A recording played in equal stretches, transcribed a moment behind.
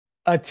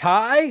A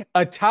tie?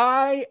 A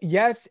tie?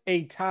 Yes,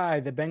 a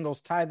tie. The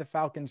Bengals tie the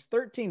Falcons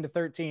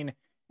 13-13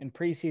 in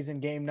preseason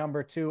game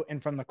number 2.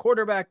 And from the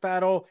quarterback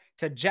battle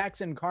to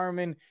Jackson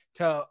Carman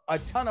to a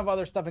ton of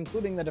other stuff,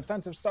 including the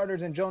defensive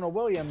starters and Jonah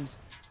Williams,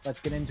 let's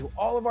get into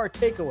all of our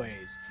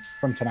takeaways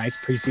from tonight's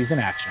preseason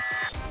action.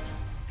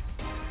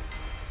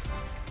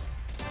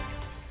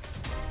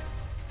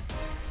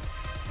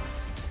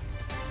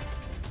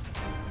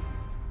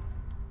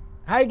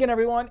 Hi again,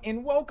 everyone,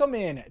 and welcome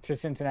in to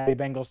Cincinnati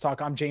Bengals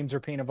Talk. I'm James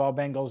Rapien of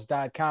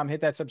allbengals.com. Hit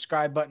that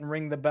subscribe button,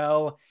 ring the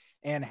bell,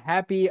 and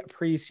happy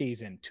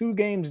preseason. 2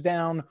 games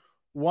down,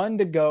 1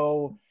 to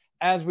go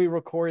as we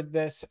record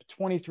this,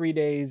 23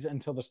 days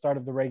until the start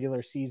of the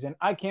regular season.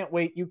 I can't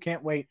wait. You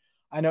can't wait.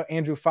 I know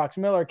Andrew Fox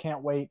Miller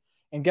can't wait.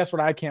 And guess what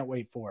I can't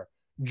wait for?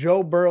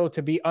 Joe Burrow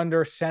to be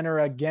under center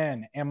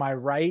again. Am I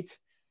right?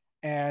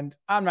 And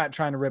I'm not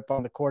trying to rip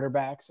on the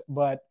quarterbacks,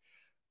 but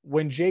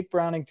when Jake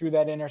Browning threw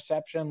that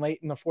interception late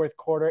in the fourth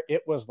quarter,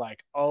 it was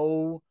like,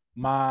 oh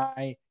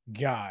my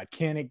God,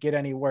 can it get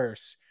any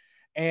worse?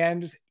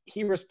 And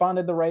he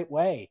responded the right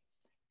way.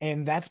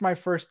 And that's my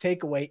first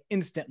takeaway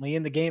instantly.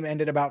 And the game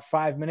ended about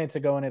 5 minutes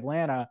ago in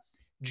Atlanta.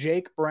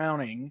 Jake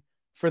Browning,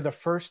 for the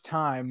first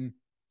time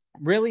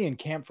really in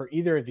camp for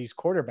either of these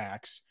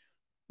quarterbacks,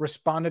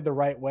 responded the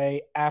right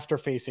way after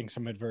facing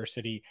some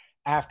adversity,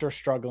 after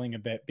struggling a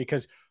bit,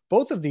 because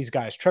both of these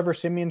guys, Trevor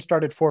Siemian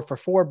started 4 for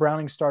 4,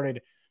 Browning started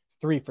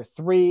 3 for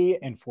 3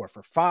 and 4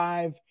 for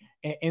 5.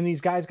 And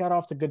these guys got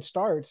off to good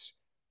starts,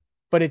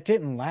 but it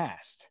didn't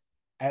last.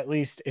 At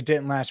least it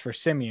didn't last for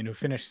Siemian, who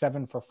finished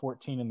 7 for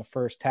 14 in the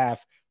first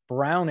half.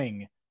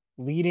 Browning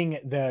leading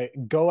the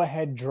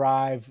go-ahead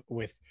drive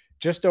with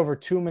just over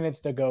 2 minutes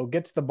to go,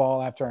 gets the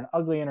ball after an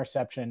ugly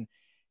interception.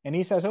 And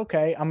he says,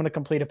 okay, I'm going to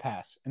complete a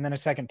pass, and then a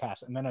second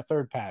pass, and then a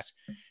third pass,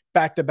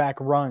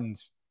 back-to-back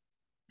runs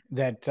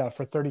that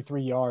for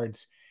 33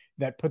 yards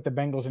that put the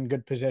Bengals in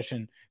good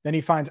position. Then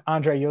he finds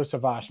Andre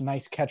Yosavash,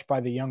 nice catch by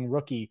the young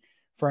rookie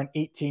for an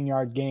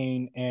 18-yard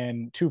gain.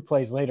 And 2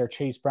 plays later,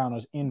 Chase Brown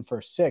was in for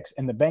 6.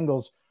 And the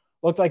Bengals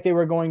looked like they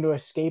were going to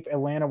escape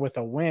Atlanta with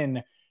a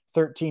win,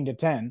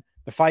 13-10.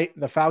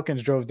 The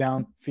Falcons drove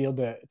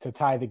downfield to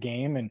tie the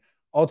game, and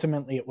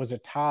ultimately it was a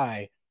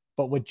tie.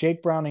 But what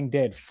Jake Browning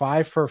did,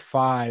 5 for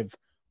 5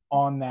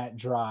 on that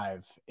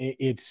drive,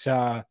 it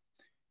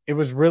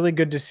was really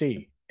good to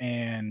see.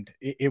 And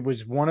it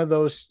was one of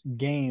those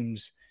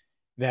games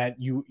that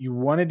you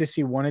wanted to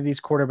see one of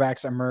these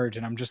quarterbacks emerge.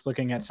 And I'm just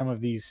looking at some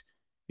of these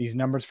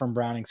numbers from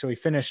Browning. So he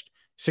finished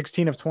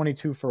 16 of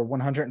 22 for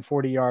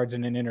 140 yards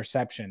and an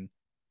interception.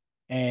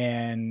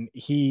 And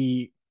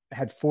he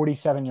had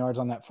 47 yards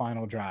on that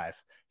final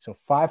drive. So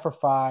 5 for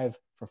 5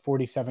 for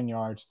 47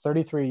 yards,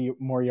 33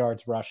 more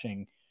yards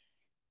rushing.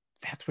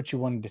 That's what you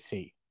wanted to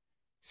see.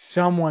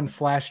 Someone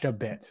flashed a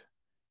bit.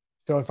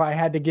 So if I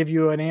had to give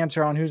you an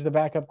answer on who's the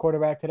backup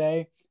quarterback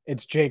today,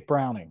 it's Jake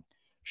Browning.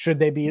 Should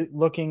they be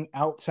looking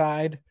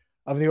outside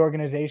of the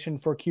organization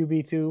for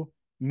QB2?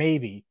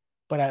 Maybe,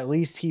 but at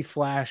least he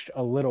flashed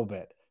a little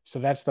bit. So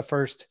that's the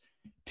first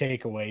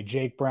takeaway.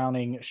 Jake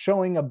Browning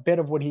showing a bit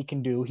of what he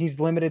can do. He's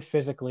limited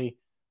physically,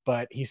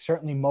 but he's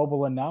certainly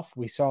mobile enough.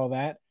 We saw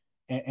that.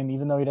 And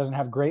even though he doesn't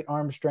have great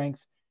arm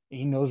strength,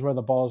 he knows where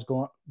the ball is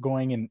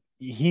going, and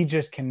he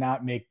just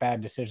cannot make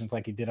bad decisions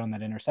like he did on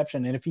that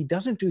interception. And if he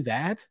doesn't do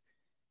that,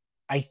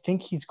 I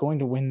think he's going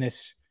to win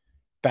this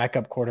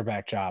backup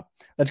quarterback job.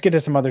 Let's get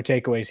to some other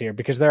takeaways here,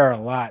 because there are a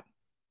lot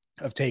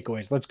of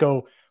takeaways. Let's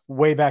go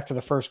way back to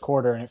the first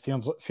quarter, and it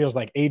feels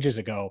like ages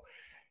ago.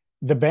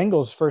 The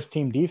Bengals' first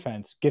team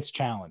defense gets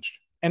challenged,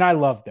 and I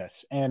love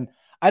this. And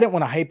I didn't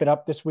want to hype it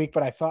up this week,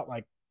 but I thought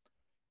like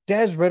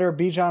Des Ridder,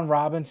 Bijan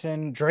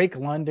Robinson, Drake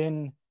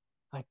London,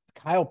 like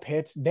Kyle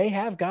Pitts, they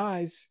have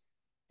guys,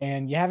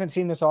 and you haven't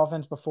seen this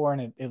offense before,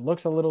 and it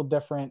looks a little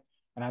different.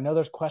 And I know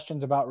there's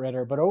questions about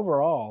Ridder, but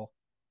overall,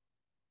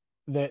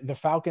 the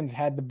Falcons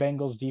had the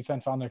Bengals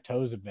defense on their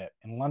toes a bit.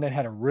 And London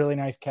had a really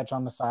nice catch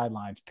on the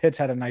sidelines. Pitts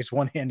had a nice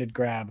one-handed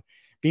grab.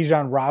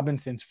 Bijan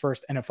Robinson's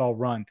first NFL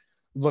run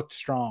looked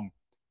strong.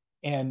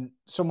 And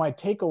so my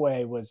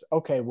takeaway was,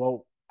 okay,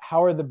 well,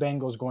 how are the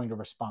Bengals going to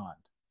respond?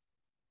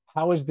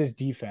 How is this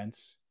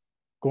defense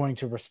going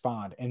to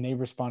respond? And they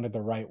responded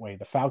the right way.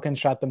 The Falcons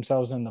shot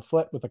themselves in the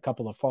foot with a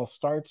couple of false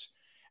starts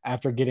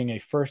after getting a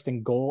 1st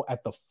and goal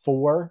at the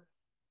 4,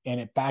 and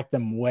it backed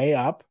them way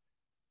up.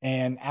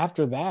 And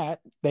after that,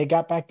 they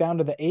got back down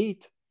to the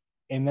 8.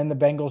 And then the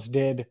Bengals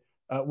did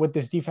what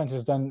this defense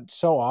has done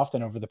so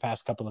often over the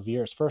past couple of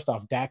years. First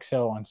off, Dax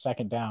Hill on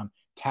 2nd down,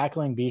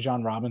 tackling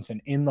Bijan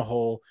Robinson in the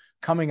hole,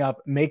 coming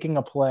up, making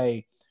a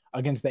play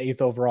against the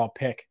 8th overall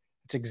pick.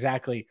 It's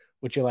exactly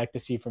what you like to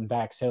see from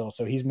Dax Hill.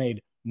 So he's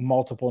made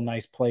multiple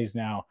nice plays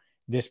now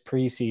this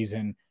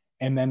preseason.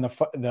 And then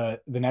the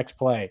next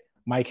play,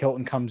 Mike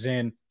Hilton comes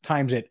in,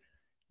 times it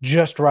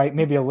just right,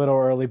 maybe a little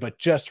early, but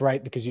just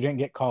right because you didn't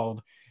get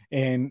called,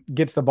 and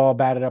gets the ball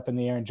batted up in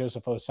the air, and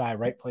Joseph Osai,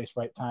 right place,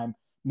 right time,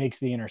 makes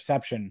the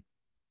interception.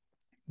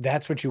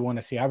 That's what you want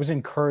to see. I was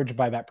encouraged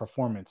by that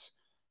performance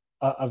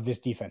of this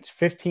defense.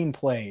 15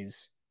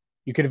 plays.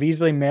 You could have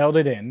easily mailed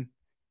it in,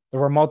 There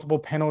were multiple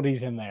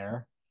penalties in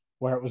there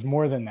where it was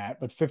more than that,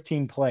 but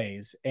 15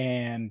 plays,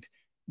 and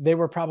they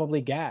were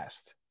probably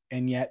gassed,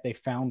 and yet they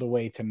found a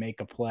way to make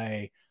a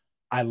play.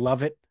 I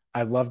love it.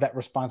 I love that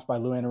response by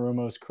Lou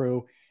Anarumo's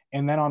crew.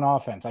 And then on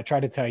offense, I try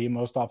to tell you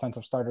most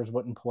offensive starters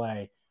wouldn't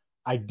play.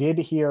 I did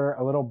hear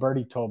a little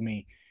birdie told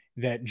me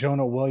that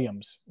Jonah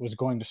Williams was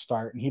going to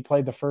start, and he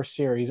played the first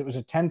series. It was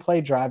a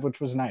 10-play drive, which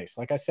was nice.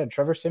 Like I said,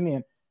 Trevor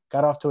Siemian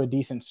got off to a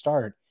decent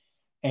start,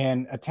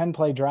 and a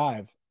 10-play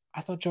drive. I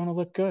thought Jonah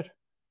looked good.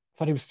 I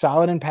thought he was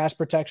solid in pass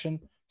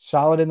protection,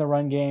 solid in the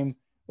run game.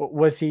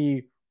 Was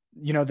he,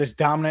 this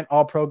dominant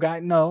all-pro guy?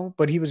 No,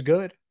 but he was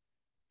good.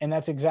 And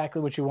that's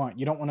exactly what you want.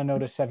 You don't want to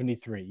notice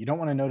 73. You don't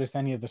want to notice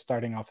any of the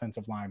starting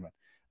offensive linemen,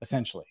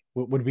 essentially,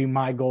 would be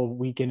my goal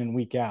week in and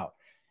week out.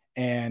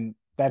 And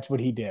that's what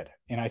he did.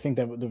 And I think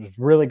that was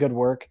really good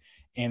work.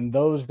 And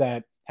those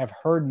that have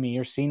heard me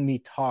or seen me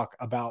talk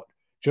about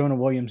Jonah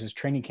Williams'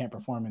 training camp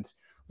performance,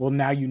 well,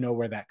 now you know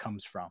where that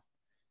comes from.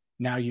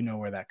 Now you know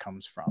where that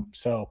comes from.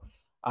 So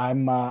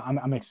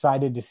I'm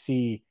excited to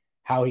see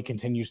how he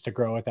continues to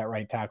grow at that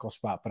right tackle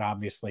spot, but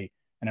obviously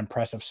an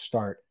impressive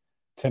start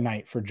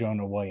tonight for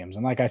Jonah Williams.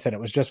 And like I said, it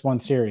was just one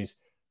series,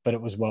 but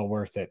it was well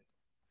worth it.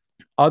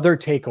 Other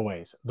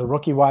takeaways, the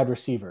rookie wide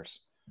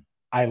receivers.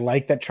 I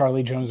like that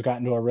Charlie Jones got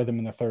into a rhythm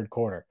in the third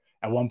quarter.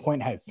 At one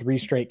point, had 3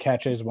 straight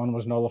catches. One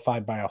was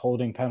nullified by a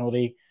holding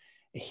penalty.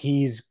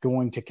 He's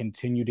going to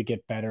continue to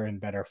get better and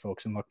better,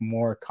 folks, and look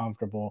more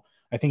comfortable.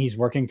 I think he's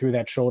working through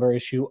that shoulder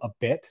issue a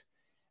bit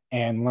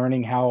and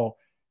learning how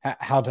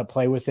to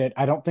play with it.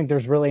 I don't think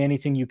there's really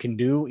anything you can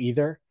do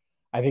either.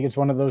 I think it's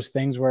one of those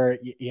things where,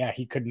 yeah,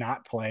 he could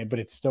not play, but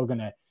it's still going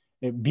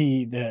to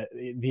be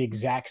the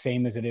exact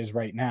same as it is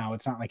right now.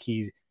 It's not like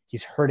he's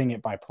hurting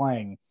it by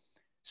playing.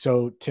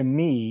 So to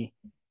me,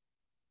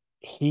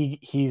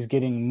 he's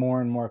getting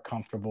more and more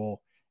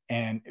comfortable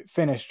and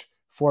finished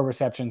 4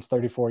 receptions,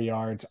 34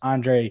 yards.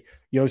 Andre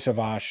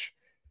Yosavash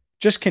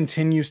just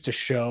continues to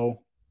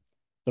show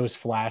those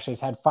flashes,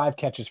 had 5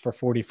 catches for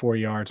 44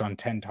 yards on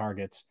 10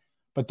 targets,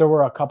 but there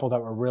were a couple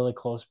that were really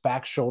close.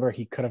 Back shoulder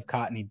he could have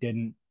caught and he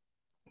didn't,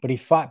 but he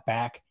fought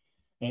back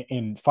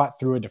and fought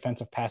through a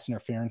defensive pass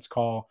interference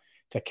call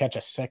to catch a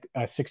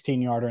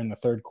 16-yarder in the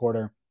third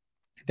quarter.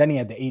 Then he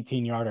had the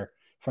 18-yarder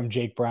from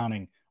Jake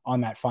Browning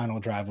on that final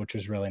drive, which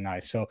was really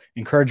nice. So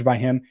encouraged by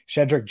him.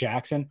 Shedrick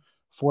Jackson,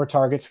 4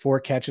 targets, 4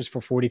 catches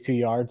for 42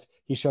 yards.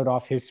 He showed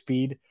off his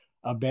speed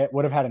a bit.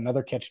 Would have had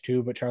another catch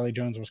too, but Charlie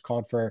Jones was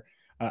called for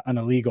an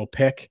illegal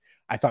pick.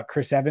 I thought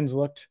Chris Evans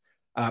looked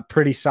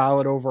pretty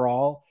solid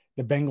overall.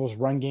 The Bengals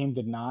run game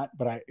did not,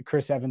 but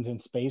Chris Evans in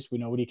space, we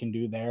know what he can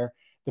do there.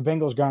 The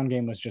Bengals ground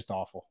game was just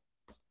awful.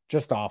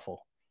 Just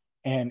awful.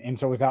 And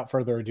so without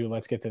further ado,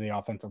 let's get to the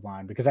offensive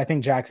line, because I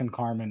think Jackson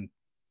Carman,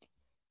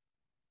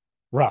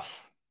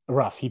 rough.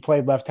 He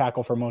played left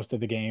tackle for most of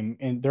the game,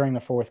 and during the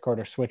fourth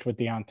quarter, switched with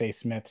Deontay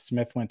Smith.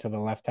 Smith went to the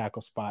left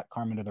tackle spot,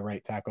 Carman to the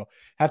right tackle.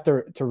 Have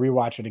to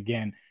rewatch it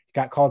again.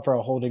 Got called for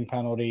a holding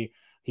penalty.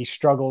 He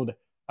struggled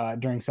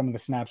during some of the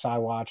snaps I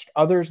watched.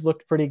 Others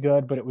looked pretty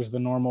good, but it was the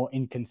normal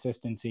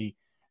inconsistency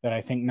that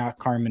I think knocked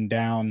Carman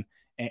down,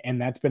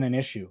 and that's been an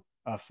issue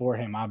for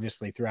him,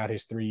 obviously, throughout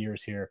his 3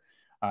 years here.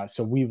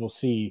 So we will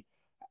see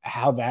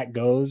how that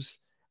goes.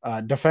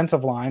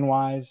 Defensive line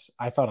wise,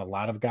 I thought a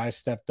lot of guys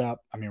stepped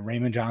up. I mean,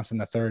 Raymond Johnson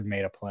III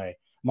made a play,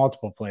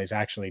 multiple plays,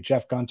 actually.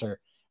 Jeff Gunter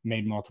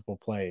made multiple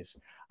plays.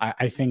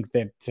 I think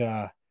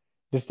that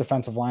this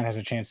defensive line has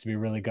a chance to be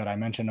really good. I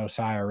mentioned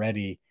Osai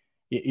already.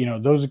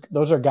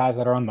 Those are guys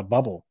that are on the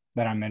bubble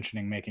that I'm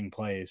mentioning making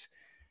plays.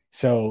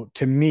 So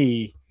to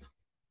me,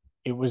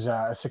 it was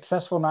a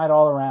successful night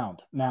all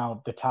around.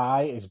 Now, the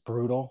tie is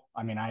brutal.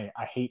 I mean, I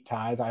hate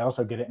ties. I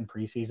also get it in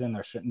preseason.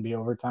 There shouldn't be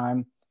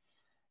overtime.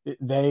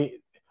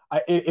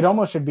 It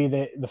almost should be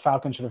that the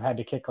Falcons should have had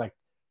to kick like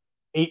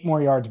 8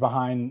 more yards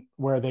behind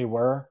where they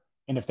were.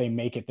 And if they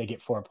make it, they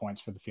get 4 points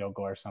for the field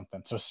goal or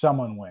something. So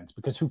someone wins,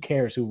 because who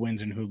cares who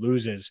wins and who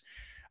loses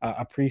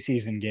a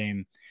preseason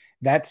game.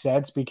 That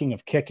said, speaking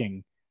of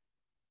kicking,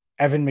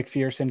 Evan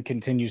McPherson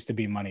continues to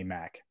be Money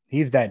Mac.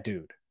 He's that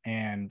dude.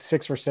 And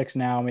 6 for 6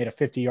 now, made a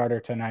 50-yarder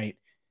tonight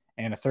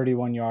and a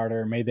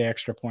 31-yarder, made the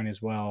extra point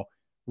as well.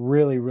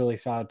 Really, really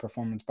solid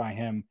performance by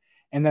him.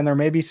 And then there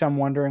may be some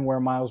wondering where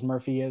Myles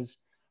Murphy is.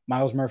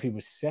 Myles Murphy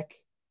was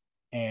sick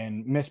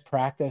and missed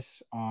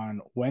practice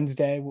on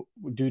Wednesday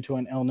due to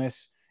an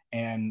illness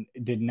and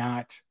did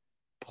not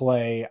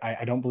play.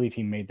 I don't believe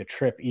he made the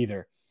trip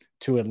either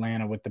to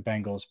Atlanta with the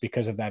Bengals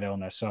because of that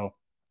illness. So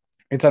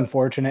it's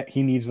unfortunate.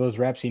 He needs those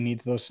reps. He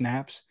needs those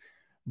snaps.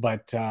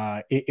 But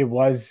it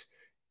was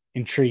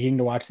intriguing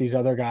to watch these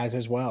other guys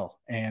as well.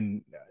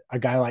 And a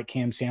guy like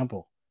Cam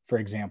Sample, for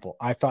example,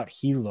 I thought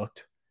he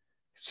looked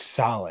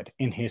solid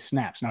in his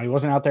snaps. Now, he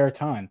wasn't out there a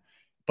ton,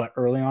 but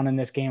early on in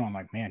this game, I'm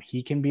like, man,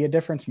 he can be a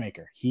difference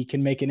maker. He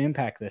can make an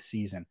impact this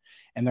season.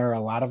 And there are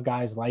a lot of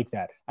guys like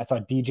that. I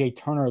thought DJ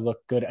Turner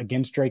looked good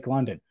against Drake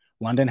London.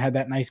 London had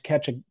that nice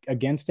catch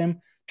against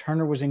him.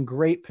 Turner was in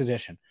great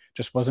position,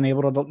 just wasn't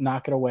able to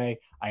knock it away.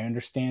 I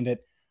understand it.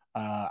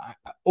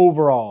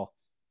 Overall,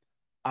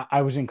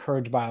 I was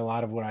encouraged by a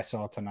lot of what I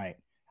saw tonight.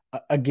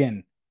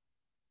 Again,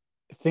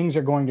 things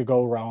are going to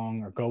go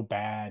wrong or go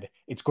bad.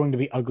 It's going to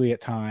be ugly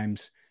at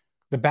times.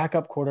 The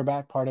backup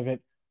quarterback part of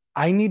it,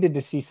 I needed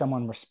to see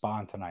someone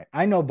respond tonight.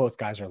 I know both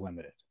guys are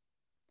limited.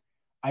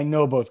 I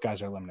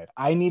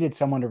needed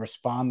someone to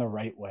respond the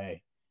right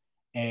way.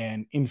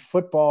 And in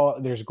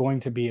football, there's going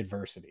to be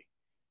adversity.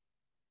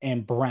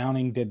 And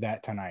Browning did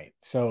that tonight.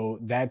 So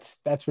that's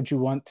what you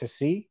want to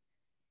see.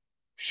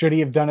 Should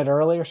he have done it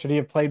earlier? Should he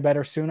have played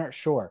better sooner?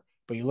 Sure.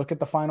 But you look at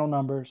the final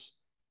numbers,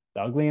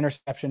 the ugly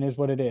interception is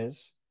what it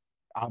is.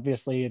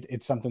 Obviously,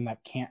 it's something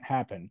that can't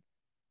happen.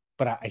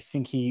 But I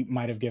think he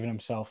might have given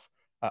himself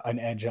an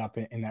edge up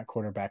in that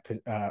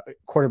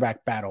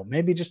quarterback battle.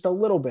 Maybe just a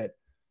little bit,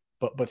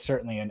 but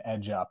certainly an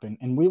edge up.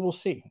 And we will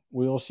see.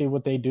 We will see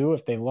what they do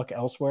if they look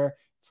elsewhere.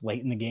 It's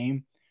late in the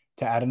game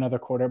to add another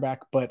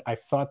quarterback. But I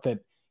thought that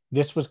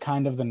this was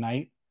kind of the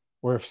night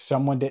where if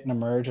someone didn't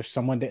emerge, if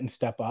someone didn't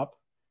step up,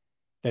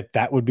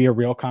 that would be a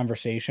real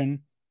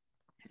conversation.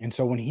 And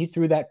so when he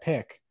threw that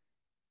pick,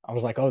 I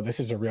was like, oh, this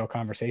is a real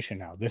conversation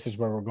now. This is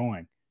where we're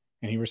going.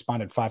 And he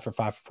responded 5 for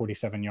 5 for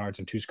 47 yards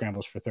and 2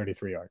 scrambles for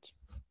 33 yards.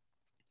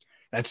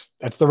 That's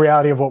the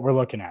reality of what we're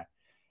looking at.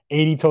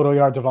 80 total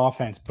yards of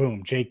offense.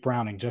 Boom. Jake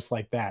Browning, just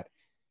like that,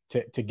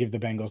 to give the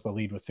Bengals the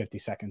lead with 50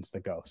 seconds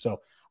to go.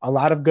 So a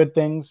lot of good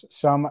things,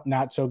 some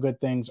not so good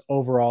things.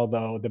 Overall,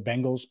 though, the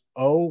Bengals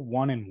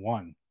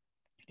 0-1-1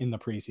 in the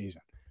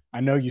preseason. I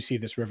know you see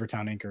this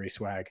Rivertown Inquiry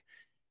swag.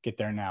 Get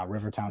there now,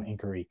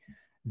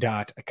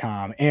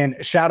 rivertowninquiry.com.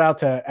 And shout out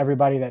to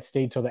everybody that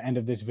stayed till the end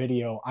of this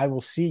video. I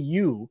will see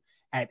you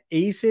at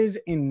Aces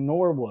in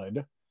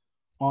Norwood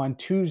on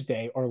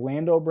Tuesday.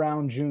 Orlando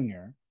Brown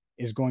Jr.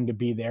 is going to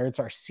be there. It's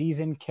our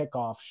season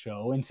kickoff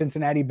show, and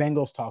Cincinnati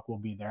Bengals Talk will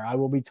be there. I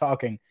will be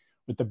talking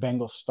with the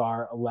Bengals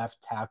star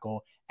left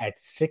tackle at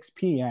 6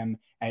 p.m.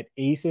 at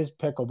Aces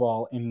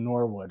Pickleball in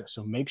Norwood.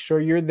 So make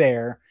sure you're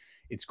there.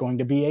 It's going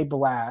to be a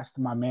blast.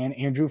 My man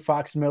Andrew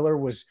Fox Miller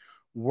was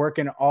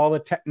working all the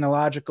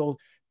technological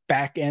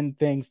back end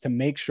things to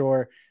make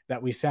sure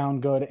that we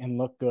sound good and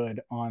look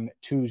good on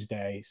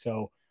Tuesday.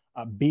 So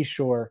be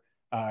sure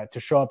to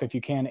show up if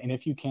you can. And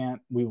if you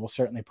can't, we will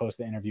certainly post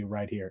the interview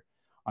right here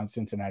on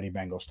Cincinnati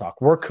Bengals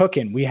Talk. We're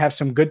cooking. We have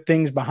some good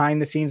things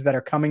behind the scenes that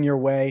are coming your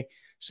way.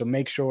 So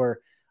make sure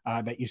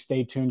that you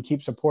stay tuned.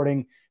 Keep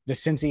supporting the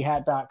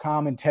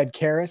CincyHat.com and Ted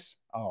Karras.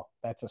 Oh,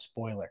 that's a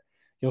spoiler.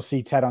 You'll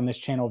see Ted on this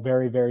channel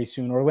very, very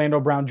soon.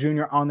 Orlando Brown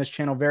Jr. on this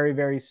channel very,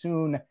 very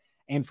soon.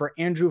 And for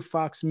Andrew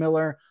Fox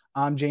Miller,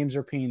 I'm James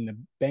Rapien. The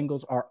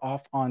Bengals are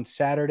off on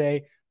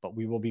Saturday, but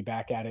we will be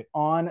back at it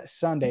on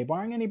Sunday,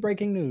 barring any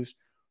breaking news,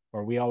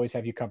 where we always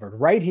have you covered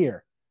right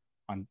here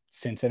on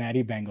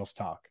Cincinnati Bengals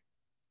Talk.